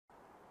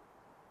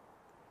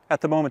At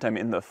the moment, I'm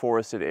in the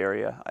forested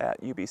area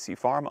at UBC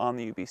Farm on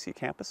the UBC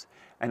campus,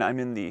 and I'm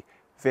in the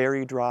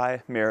very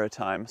dry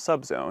maritime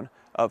subzone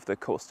of the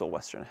coastal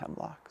western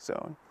hemlock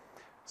zone.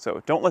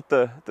 So don't let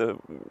the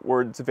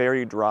words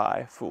very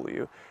dry fool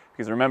you,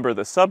 because remember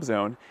the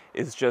subzone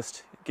is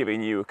just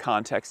giving you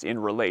context in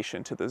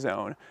relation to the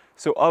zone.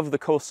 So of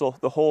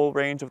the whole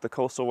range of the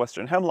coastal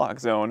western hemlock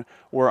zone,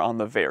 we're on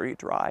the very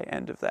dry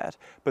end of that.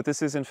 But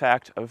this is in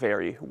fact a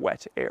very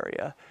wet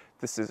area.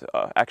 This is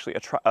actually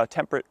a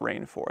temperate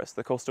rainforest.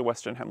 The coastal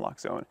western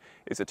hemlock zone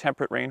is a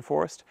temperate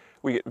rainforest.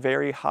 We get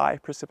very high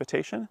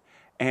precipitation,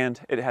 and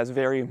it has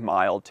very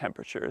mild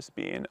temperatures,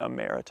 being a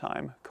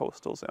maritime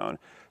coastal zone.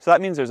 So that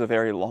means there's a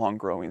very long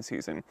growing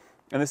season.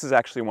 And this is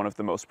actually one of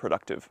the most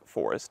productive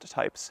forest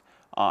types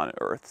on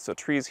Earth. So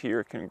trees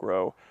here can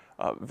grow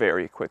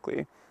very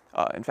quickly.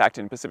 In fact,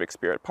 in Pacific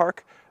Spirit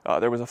Park,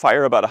 there was a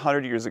fire about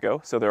 100 years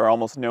ago, so there are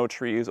almost no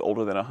trees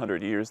older than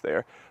 100 years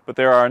there. But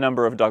there are a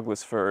number of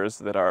Douglas firs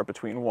that are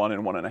between 1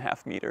 and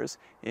 1.5 meters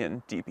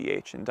in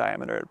dBH in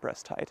diameter at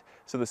breast height.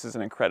 So this is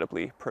an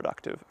incredibly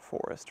productive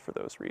forest for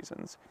those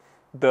reasons.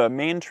 The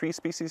main tree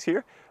species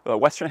here,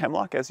 western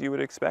hemlock, as you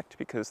would expect,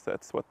 because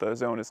that's what the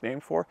zone is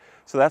named for.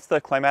 So that's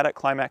the climatic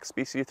climax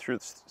species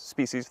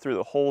through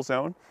the whole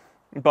zone.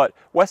 But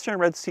western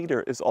red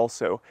cedar is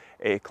also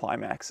a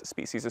climax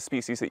species, a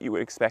species that you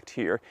would expect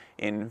here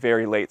in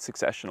very late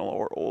successional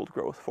or old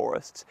growth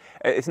forests.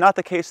 It's not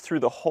the case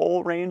through the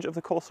whole range of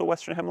the coastal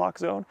western hemlock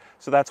zone,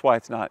 so that's why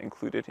it's not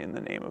included in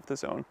the name of the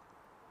zone.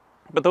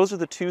 But those are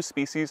the two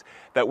species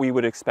that we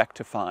would expect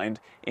to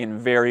find in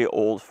very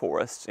old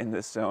forests in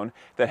this zone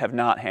that have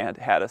not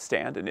had a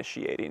stand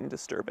initiating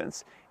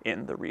disturbance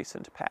in the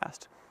recent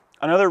past.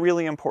 Another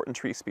really important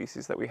tree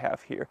species that we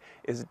have here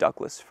is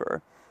Douglas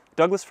fir.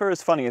 Douglas fir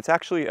is funny. It's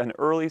actually an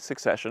early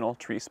successional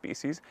tree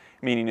species,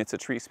 meaning it's a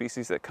tree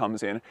species that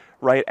comes in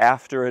right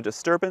after a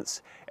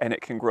disturbance, and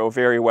it can grow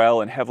very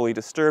well in heavily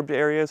disturbed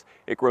areas.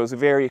 It grows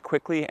very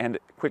quickly and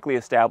quickly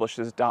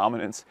establishes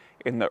dominance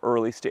in the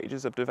early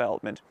stages of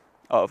development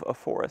of a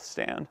forest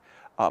stand.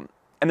 And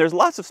there's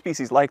lots of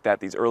species like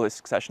that, these early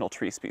successional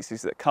tree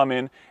species that come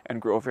in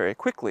and grow very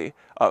quickly.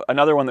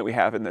 Another one that we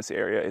have in this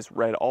area is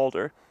red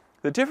alder.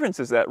 The difference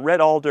is that red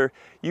alder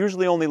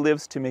usually only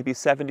lives to maybe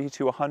 70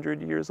 to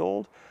 100 years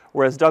old,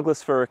 whereas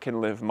Douglas fir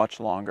can live much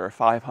longer,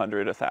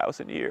 500,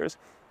 1,000 years.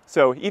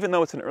 So even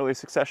though it's an early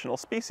successional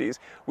species,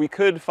 we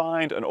could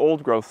find an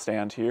old growth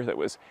stand here that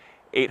was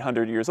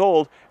 800 years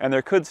old, and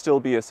there could still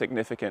be a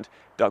significant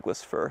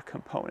Douglas fir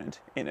component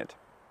in it.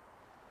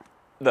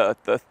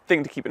 The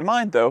thing to keep in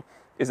mind, though,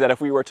 is that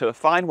if we were to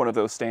find one of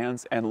those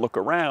stands and look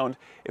around,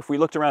 if we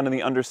looked around in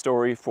the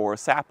understory for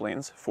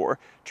saplings, for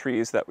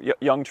trees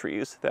young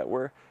trees that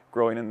were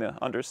growing in the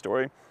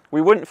understory, we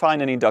wouldn't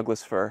find any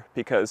Douglas fir,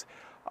 because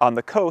on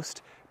the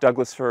coast,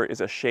 Douglas fir is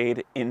a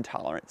shade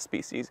intolerant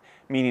species,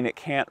 meaning it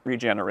can't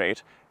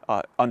regenerate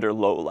under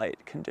low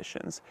light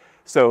conditions.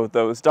 So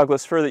those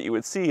Douglas fir that you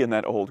would see in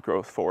that old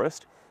growth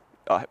forest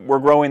were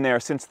growing there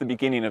since the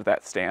beginning of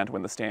that stand,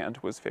 when the stand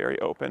was very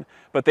open,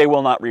 but they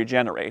will not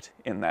regenerate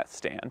in that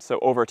stand. So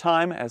over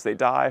time, as they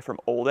die from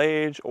old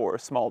age or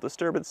small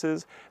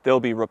disturbances, they'll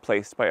be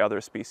replaced by other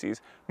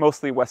species,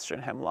 mostly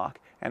western hemlock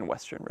and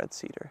western red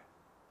cedar.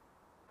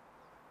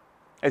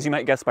 As you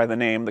might guess by the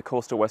name, the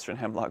coastal western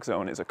hemlock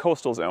zone is a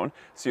coastal zone,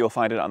 so you'll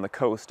find it on the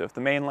coast of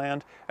the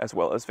mainland, as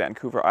well as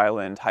Vancouver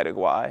Island, Haida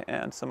Gwaii,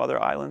 and some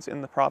other islands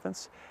in the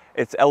province.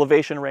 Its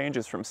elevation range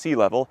is from sea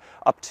level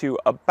up to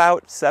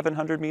about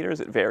 700 meters.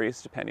 It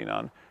varies depending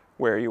on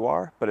where you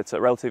are, but it's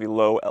a relatively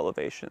low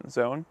elevation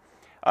zone.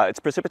 Its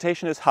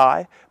precipitation is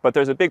high, but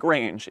there's a big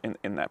range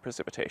in that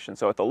precipitation.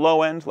 So at the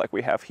low end, like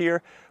we have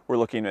here, we're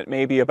looking at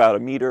maybe about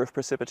 1 meter of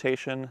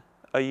precipitation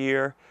a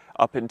year,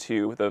 up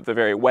into the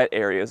very wet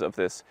areas of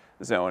this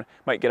zone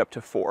might get up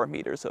to 4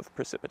 meters of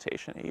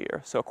precipitation a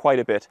year, so quite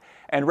a bit,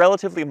 and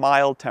relatively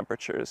mild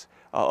temperatures.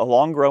 A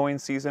long growing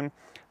season.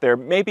 There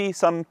may be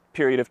some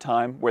period of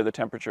time where the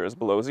temperature is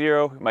below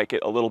zero. You might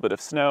get a little bit of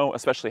snow,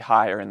 especially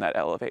higher in that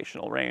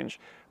elevational range,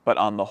 but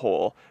on the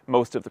whole,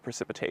 most of the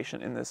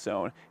precipitation in this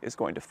zone is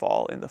going to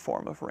fall in the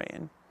form of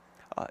rain.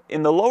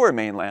 In the lower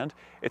mainland,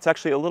 it's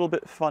actually a little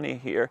bit funny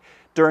here.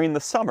 During the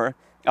summer,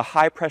 a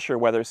high-pressure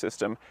weather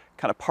system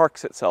kind of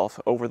parks itself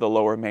over the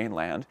lower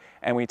mainland,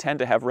 and we tend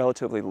to have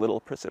relatively little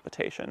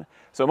precipitation.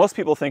 So most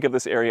people think of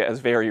this area as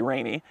very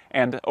rainy,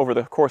 and over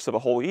the course of a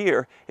whole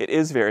year, it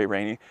is very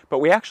rainy, but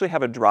we actually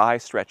have a dry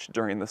stretch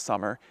during the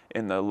summer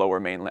in the lower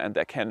mainland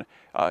that can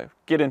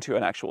get into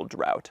an actual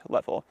drought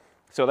level.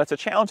 So that's a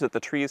challenge that the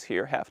trees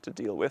here have to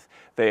deal with.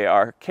 They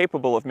are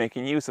capable of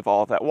making use of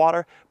all of that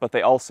water, but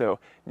they also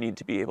need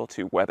to be able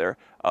to weather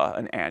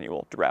an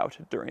annual drought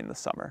during the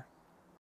summer.